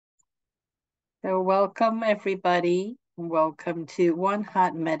So welcome everybody. Welcome to One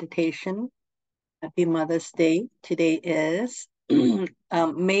Heart Meditation. Happy Mother's Day. Today is May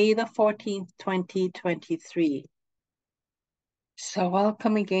the 14th, 2023. So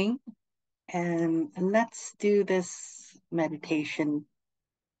welcome again. And let's do this meditation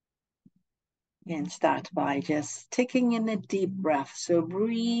and start by just taking in a deep breath. So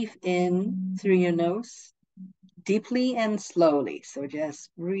breathe in through your nose deeply and slowly. So just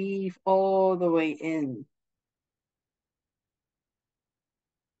breathe all the way in.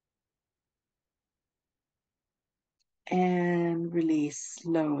 And release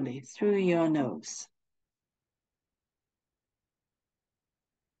slowly through your nose.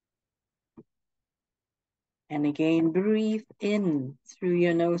 And again, breathe in through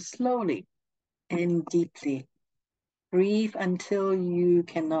your nose slowly and deeply. Breathe until you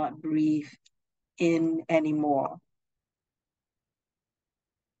cannot breathe in anymore.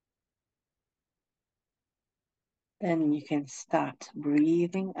 Then you can start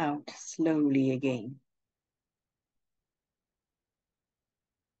breathing out slowly again.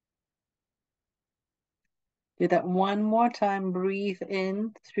 Do that one more time. Breathe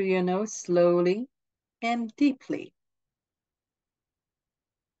in through your nose slowly and deeply.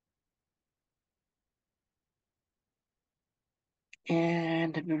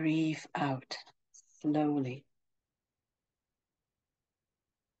 And breathe out slowly.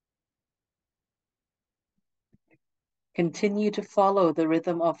 Continue to follow the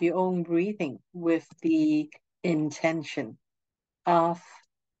rhythm of your own breathing with the intention of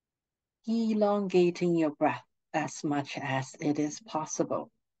elongating your breath as much as it is possible.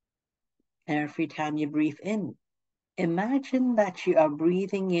 Every time you breathe in, imagine that you are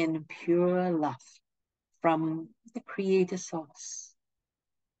breathing in pure love from the Creator Source.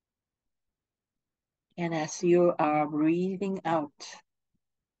 And as you are breathing out,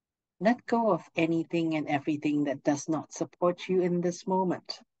 let go of anything and everything that does not support you in this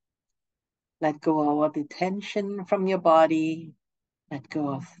moment. Let go of all the tension from your body. Let go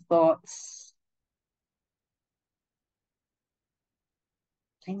of thoughts.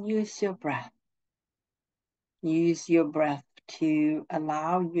 And use your breath. Use your breath to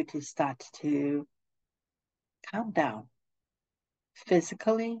allow you to start to calm down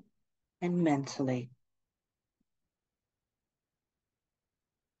physically and mentally.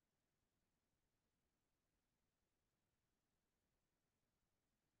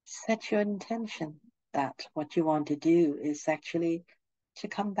 Set your intention that what you want to do is actually to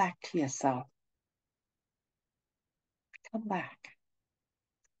come back to yourself. Come back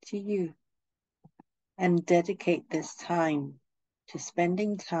to you and dedicate this time to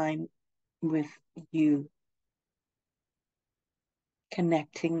spending time with you,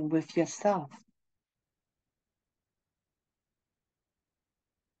 connecting with yourself.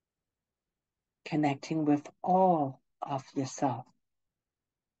 Connecting with all of yourself.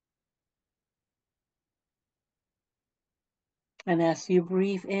 And as you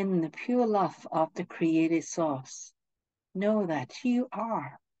breathe in the pure love of the Creator Source, know that you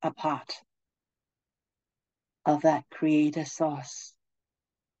are a part of that Creator Source.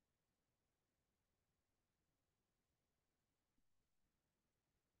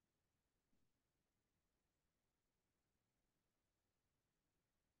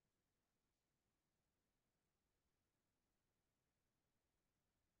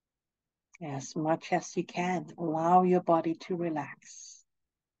 As much as you can, allow your body to relax.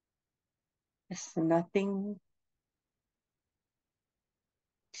 There's nothing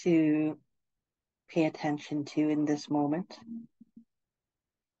to pay attention to in this moment.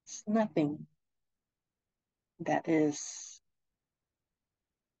 It's nothing that is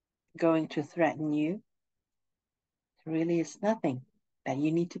going to threaten you. There really is nothing that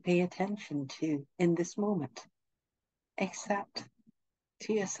you need to pay attention to in this moment, except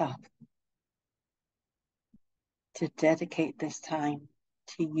to yourself, to dedicate this time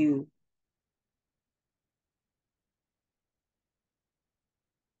to you.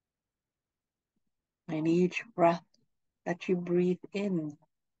 And each breath that you breathe in,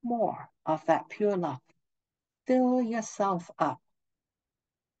 more of that pure love. Fill yourself up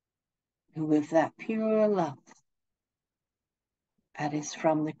with that pure love that is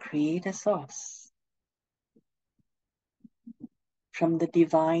from the Creator Source, from the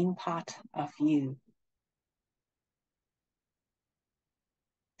divine part of you,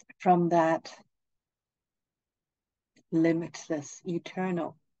 from that limitless,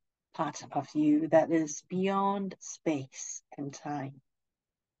 eternal part of you that is beyond space and time,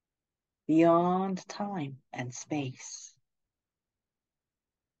 beyond time and space.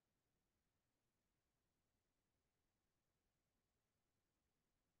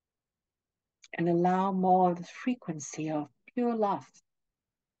 And allow more of the frequency of pure love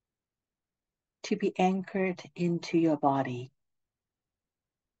to be anchored into your body.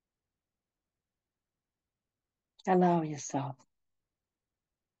 Allow yourself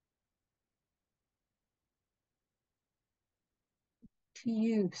to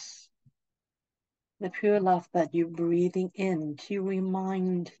use the pure love that you're breathing in to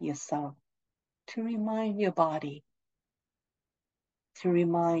remind yourself, to remind your body, to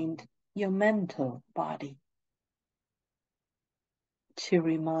remind your mental body, to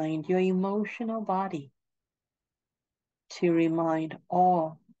remind your emotional body, to remind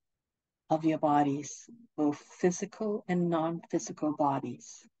all of your bodies, both physical and non-physical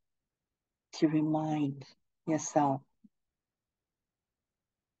bodies, to remind yourself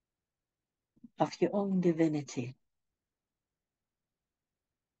of your own divinity,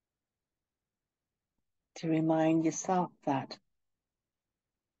 to remind yourself that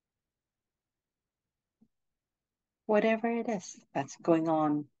whatever it is that's going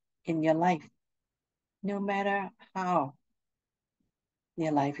on in your life, no matter how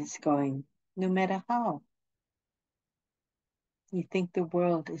your life is going, no matter how you think the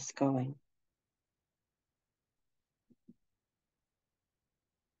world is going,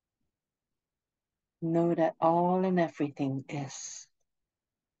 know that all and everything is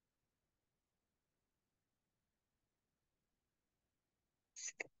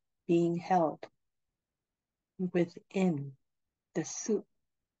being held within the soup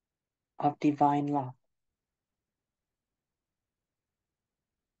of divine love.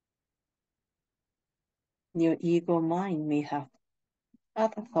 Your ego mind may have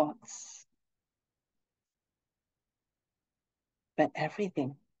other thoughts, but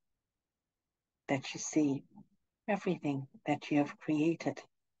everything that you see, everything that you have created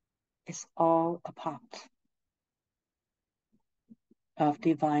is all a part of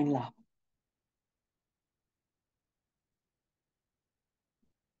divine love.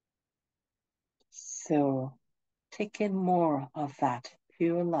 So take in more of that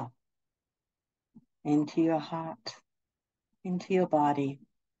pure love into your heart, into your body,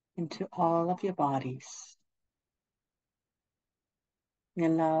 into all of your bodies. And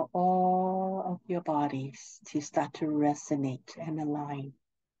allow all of your bodies to start to resonate and align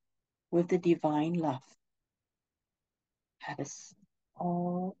with the divine love that is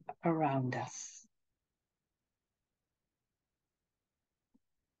all around us.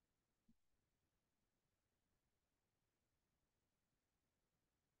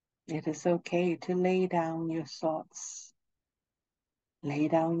 It is okay to lay down your thoughts, lay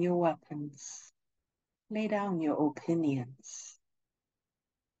down your weapons, lay down your opinions.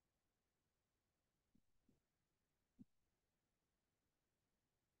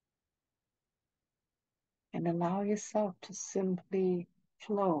 And allow yourself to simply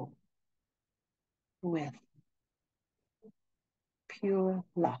flow with pure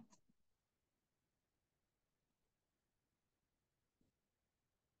love.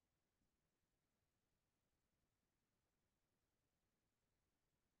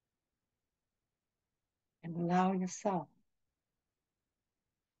 And allow yourself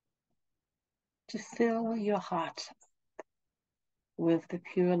to fill your heart with the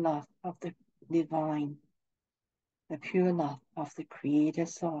pure love of the divine, the pure love of the Creator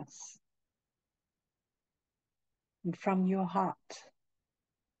Source. And from your heart,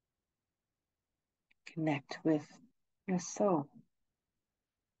 connect with your soul,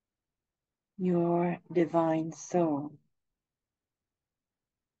 your divine soul,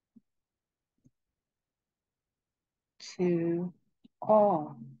 to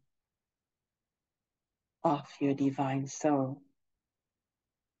all of your divine soul.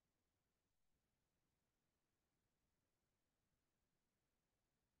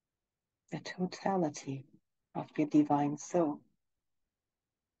 The totality of your divine soul.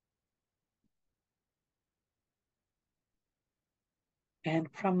 And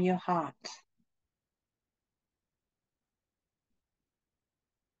from your heart,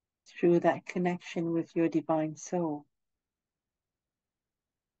 through that connection with your divine soul,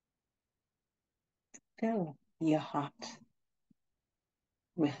 fill your heart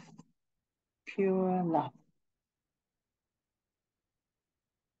with pure love.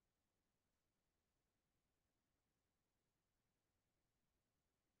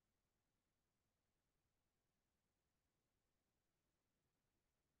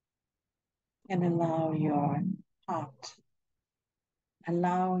 And allow your heart,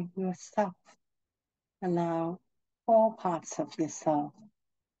 allow yourself, allow all parts of yourself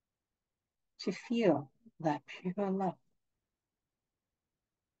to feel that pure love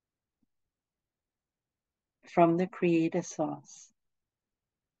from the Creator Source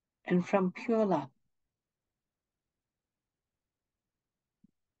And from pure love,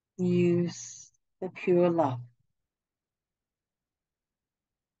 use the pure love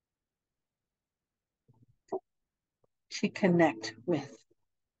to connect with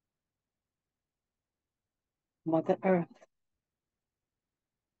Mother Earth,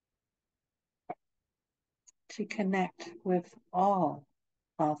 to connect with all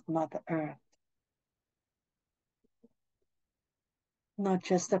of Mother Earth, not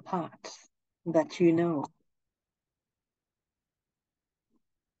just the parts that you know,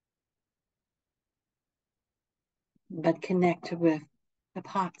 but connect with the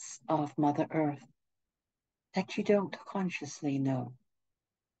parts of Mother Earth that you don't consciously know.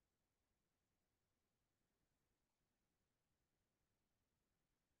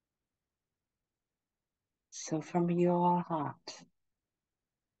 So from your heart,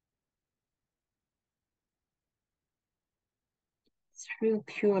 through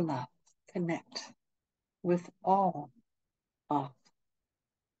pure love, connect with all of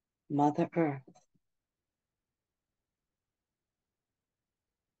Mother Earth.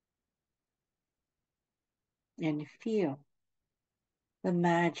 And feel the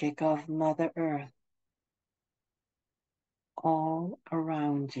magic of Mother Earth all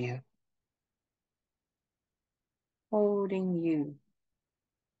around you, holding you,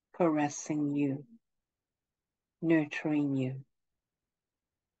 caressing you, nurturing you.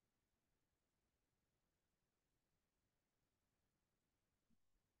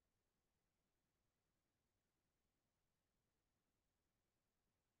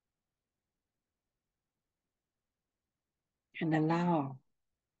 And allow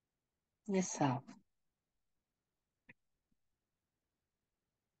yourself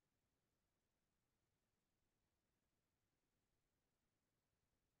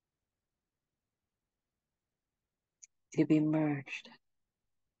to be merged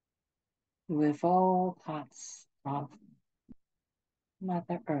with all parts of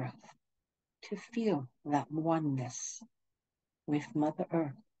Mother Earth, to feel that oneness with Mother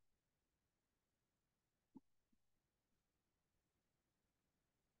Earth.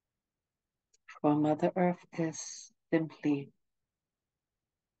 For Mother Earth is simply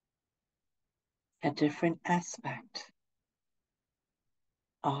a different aspect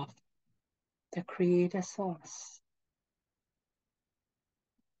of the Creator Source,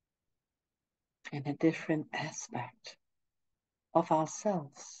 and a different aspect of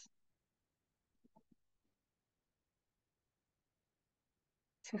ourselves.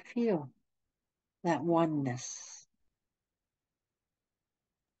 To feel that oneness,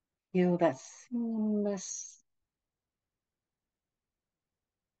 feel that seamless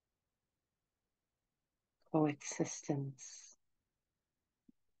coexistence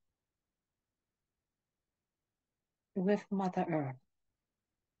with Mother Earth,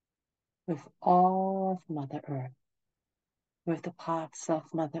 with all of Mother Earth, with the parts of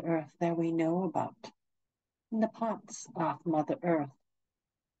Mother Earth that we know about, and the parts of Mother Earth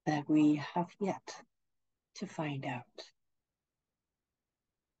that we have yet to find out.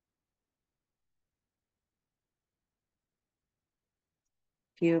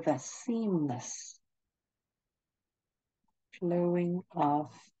 Feel that seamless flowing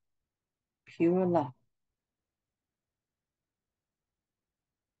of pure love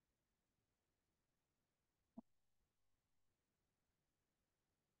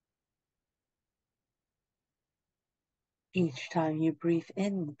each time you breathe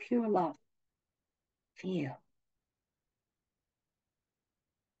in pure love. Feel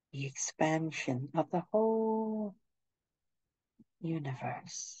the expansion of the whole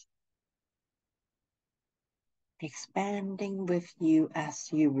universe, expanding with you as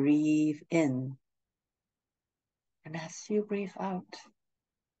you breathe in, and as you breathe out.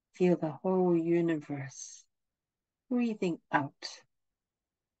 Feel the whole universe breathing out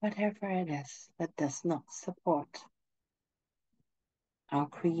whatever it is that does not support our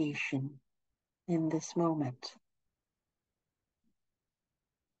creation in this moment.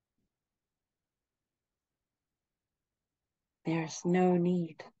 There's no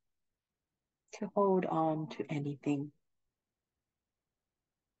need to hold on to anything.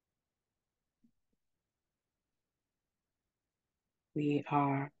 We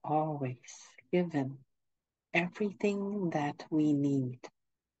are always given everything that we need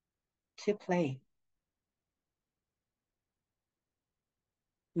to play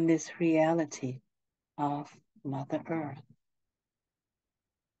in this reality of Mother Earth.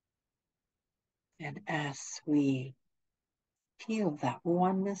 And as we feel that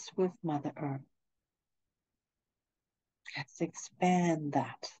oneness with Mother Earth, let's expand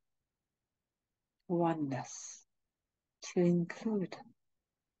that oneness to include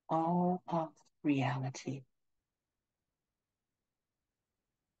all of reality.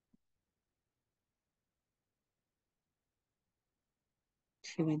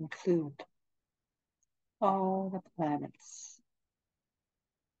 To include all the planets.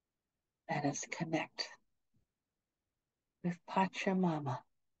 Let us connect with Pachamama,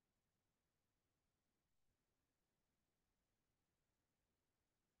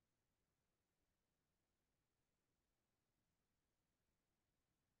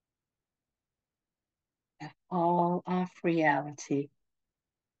 with all of reality.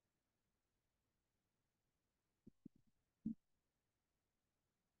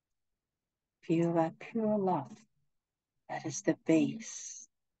 Feel that pure love that is the base.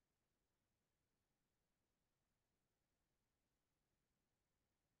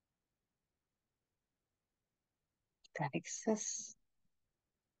 That exists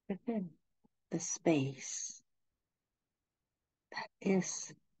within the space. That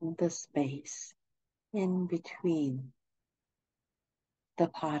is the space in between the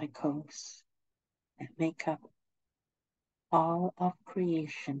particles that make up all of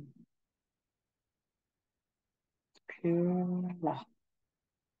creation. Pure love.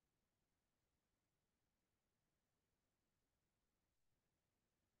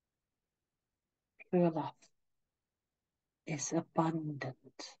 Pure love is abundant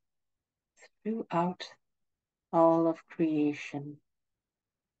throughout all of creation.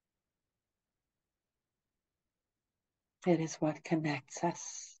 It is what connects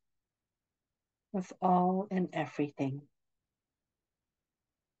us with all and everything.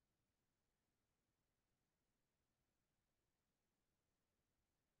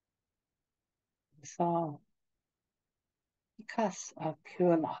 It's all because of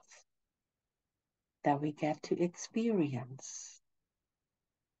pure love that we get to experience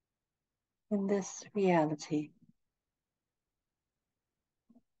in this reality.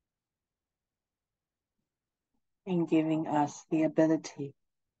 And giving us the ability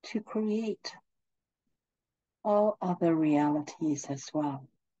to create all other realities as well.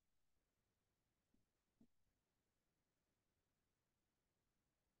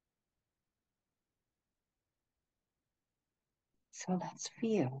 So let's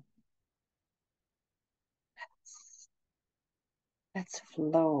feel, let's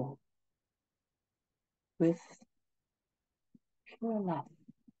flow with pure love.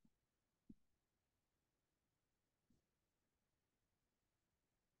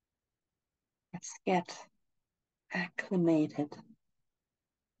 Let's get acclimated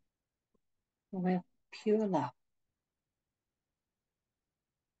with pure love.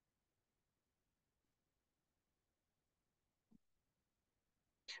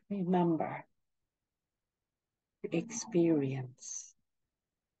 To remember to experience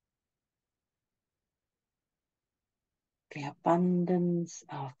the abundance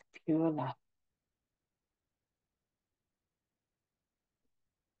of pure love.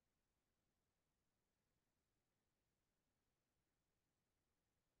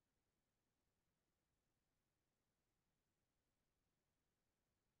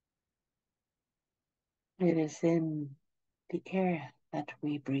 It is in the air that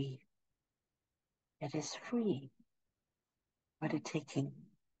we breathe. It is free for the taking.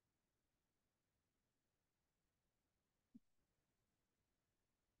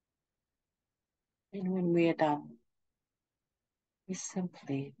 And when we are done, we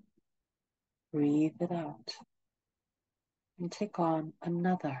simply breathe it out and take on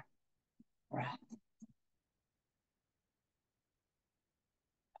another breath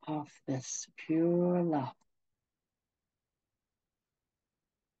of this pure love.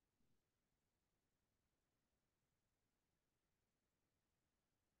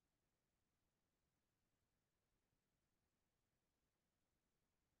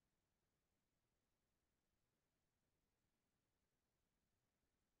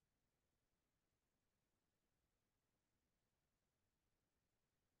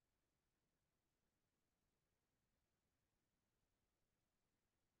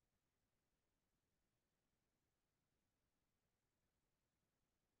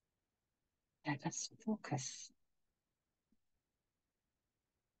 Let us focus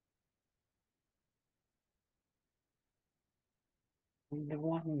on the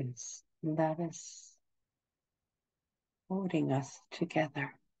oneness that is holding us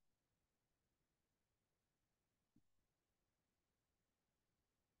together.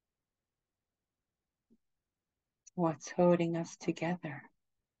 What's holding us together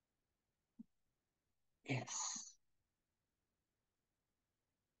is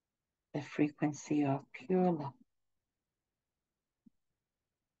the frequency of pure love.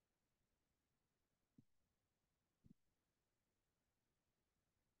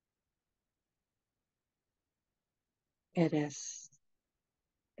 It is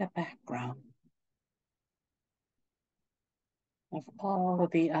the background of all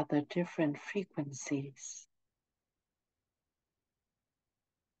the other different frequencies.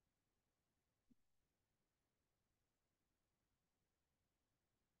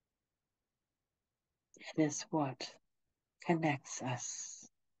 It is what connects us.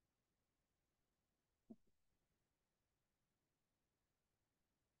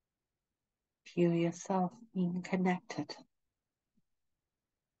 Feel yourself being connected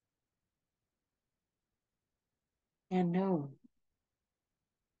and know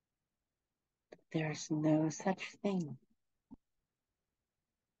that there is no such thing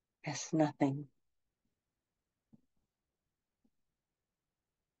as nothing.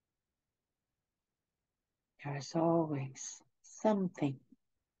 There is always something,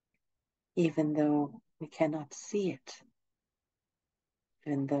 even though we cannot see it,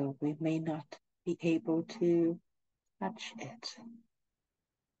 even though we may not be able to touch it,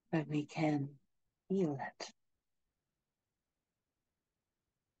 but we can feel it.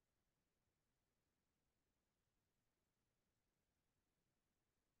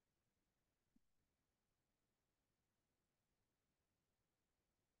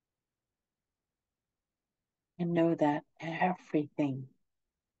 And know that everything,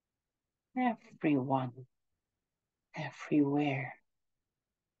 everyone, everywhere,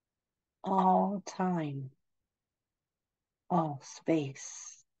 all time, all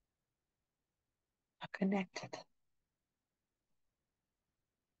space are connected.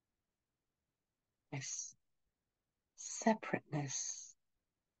 This separateness,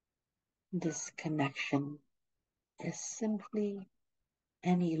 disconnection is simply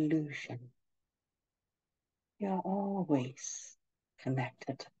an illusion. You're always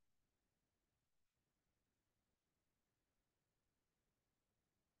connected.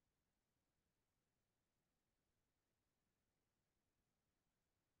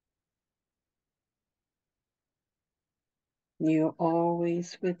 You're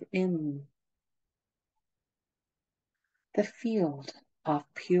always within the field of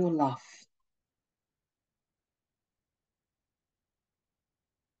pure love.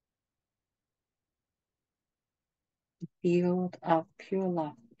 The field of pure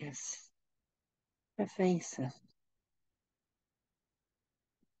love is pervasive.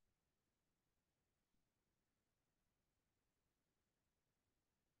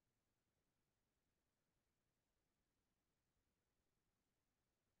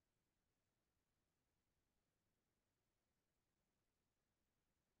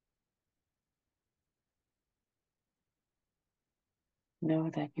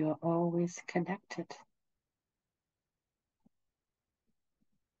 Know that you're always connected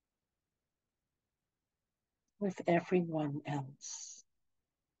with everyone else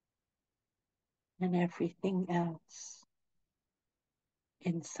and everything else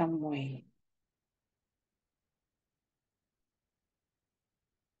in some way.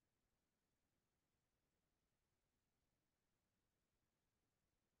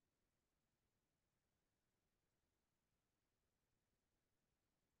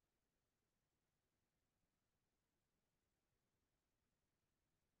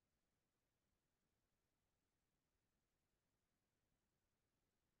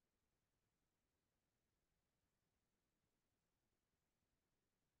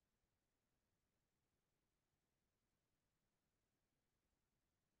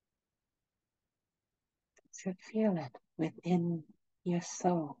 So feel it within your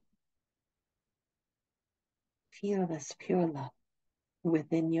soul. Feel this pure love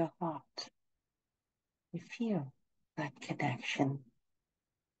within your heart. You feel that connection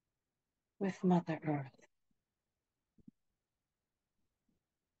with Mother Earth,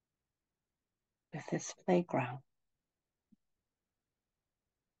 with this playground,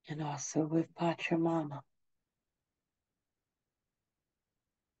 and also with Pachamama.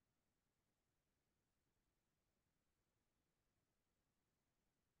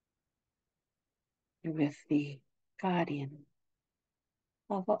 With the guardian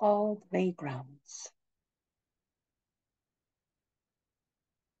of all playgrounds.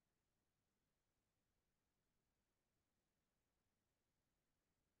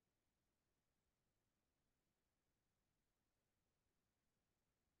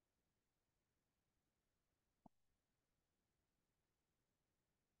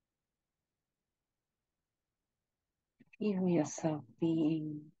 Feel yourself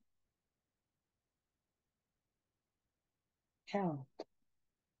being held,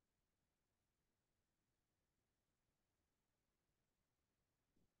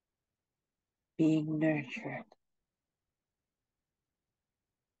 being nurtured,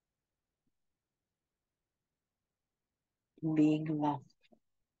 being loved.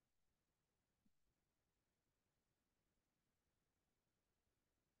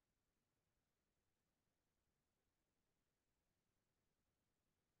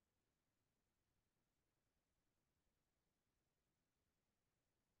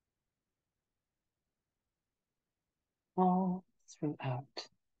 All throughout.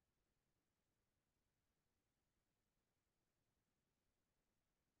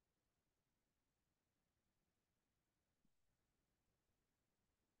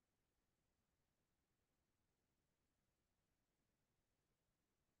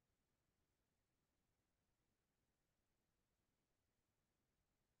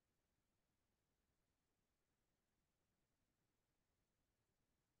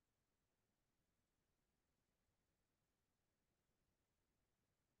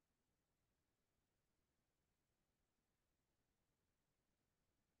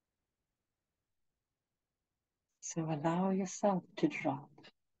 So allow yourself to drop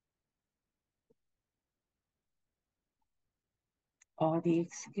all the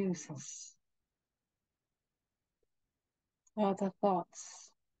excuses, all the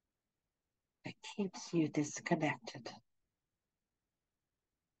thoughts that keeps you disconnected.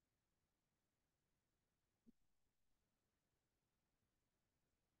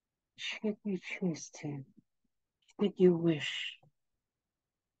 Should you choose to, should you wish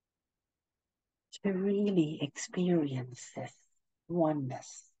to really experience this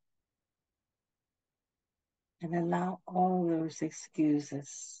oneness and allow all those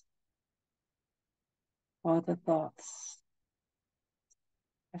excuses, all the thoughts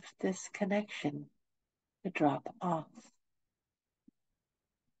of disconnection to drop off,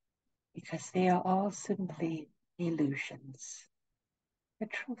 because they are all simply illusions. The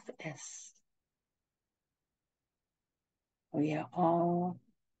truth is, we are all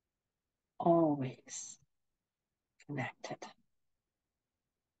always connected.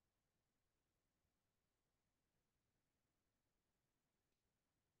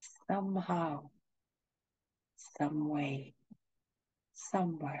 Somehow, some way,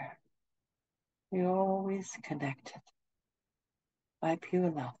 somewhere, we're always connected by pure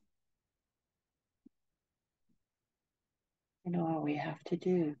love. And all we have to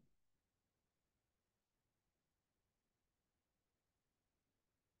do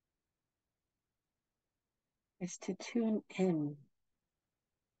is to tune in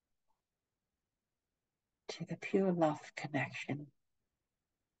to the pure love connection.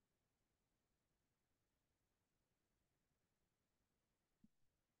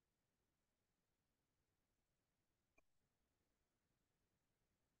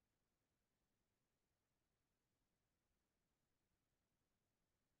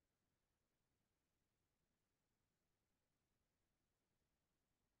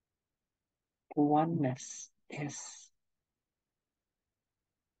 Oneness is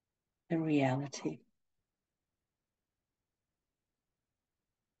the reality.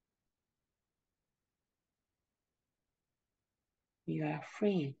 You are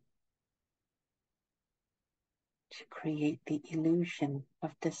free to create the illusion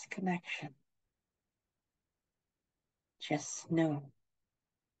of disconnection. Just know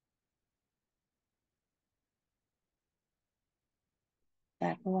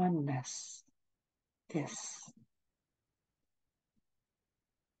that oneness is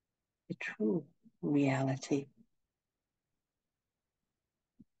the true reality.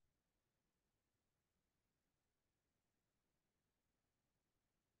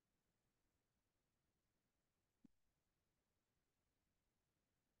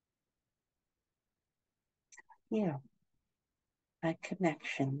 Feel that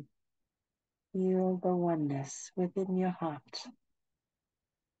connection. Feel the oneness within your heart.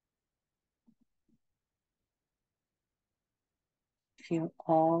 Feel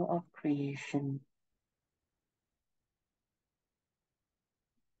all of creation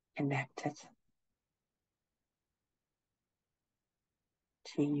connected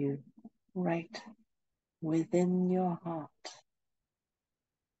to you right within your heart.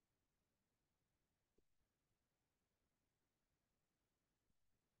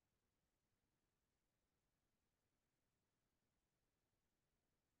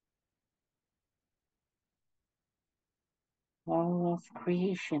 All of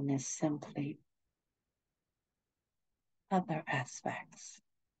creation is simply other aspects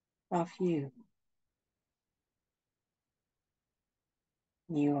of you.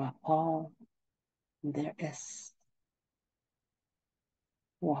 You are all there is,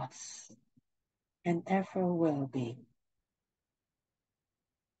 was, and ever will be.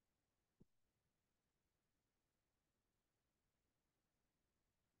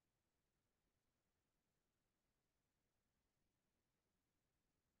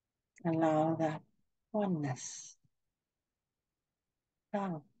 Allow that oneness,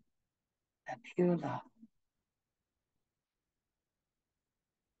 love, that pure love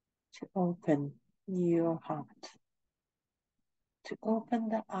to open your heart, to open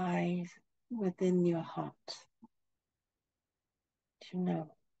the eyes within your heart, to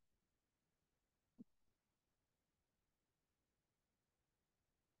know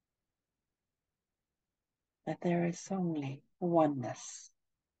that there is only oneness.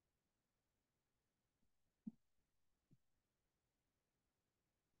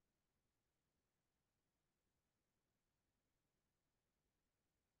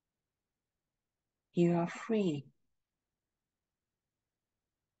 You are free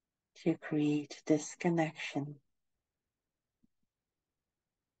to create this connection.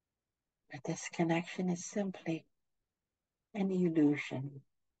 But this connection is simply an illusion.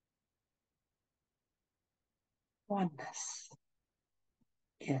 Oneness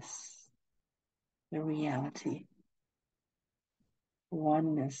is the reality.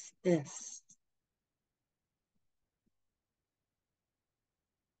 Oneness is.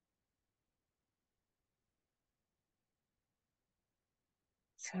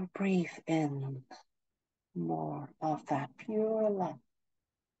 So breathe in more of that pure love.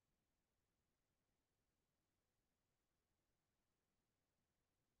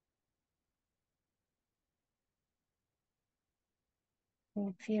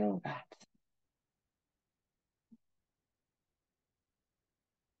 And feel that.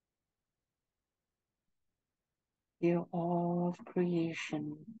 Feel all of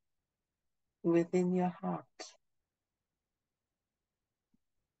creation within your heart.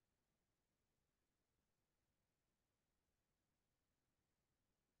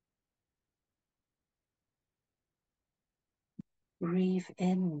 Breathe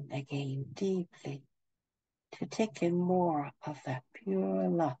in again deeply to take in more of that pure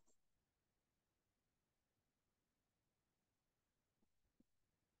love.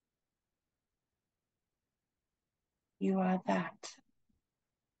 You are that.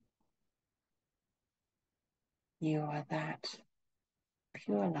 You are that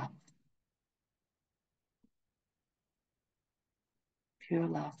pure love. Pure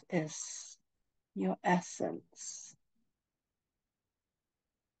love is your essence.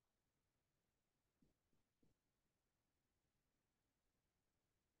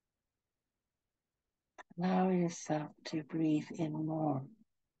 Allow yourself to breathe in more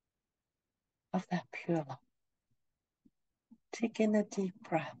of that pure love. Take in a deep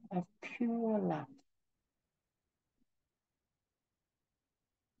breath of pure love.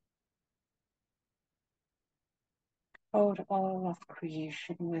 Hold all of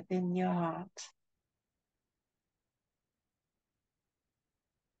creation within your heart.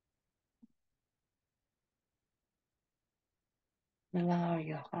 Allow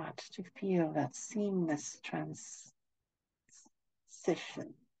your heart to feel that seamless transition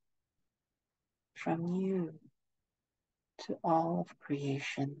from you to all of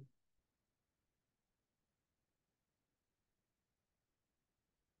creation.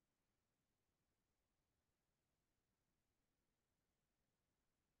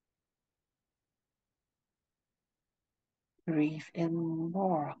 Breathe in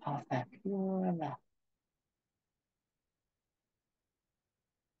more of that pure love.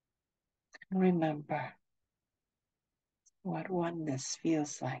 And remember what oneness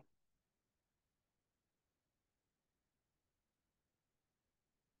feels like.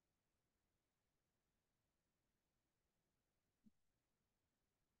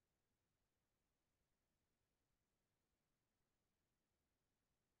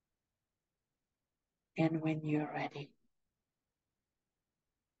 And when you're ready,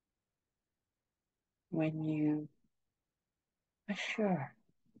 when you are sure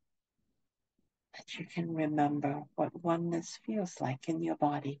that you can remember what oneness feels like in your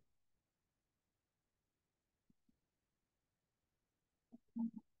body,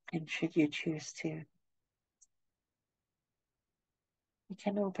 and should you choose to, you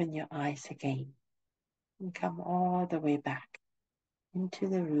can open your eyes again and come all the way back into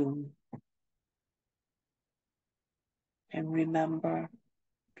the room and remember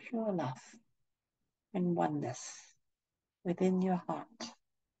pure love and oneness within your heart.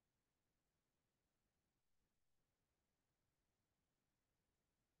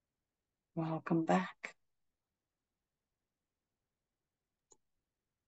 Welcome back.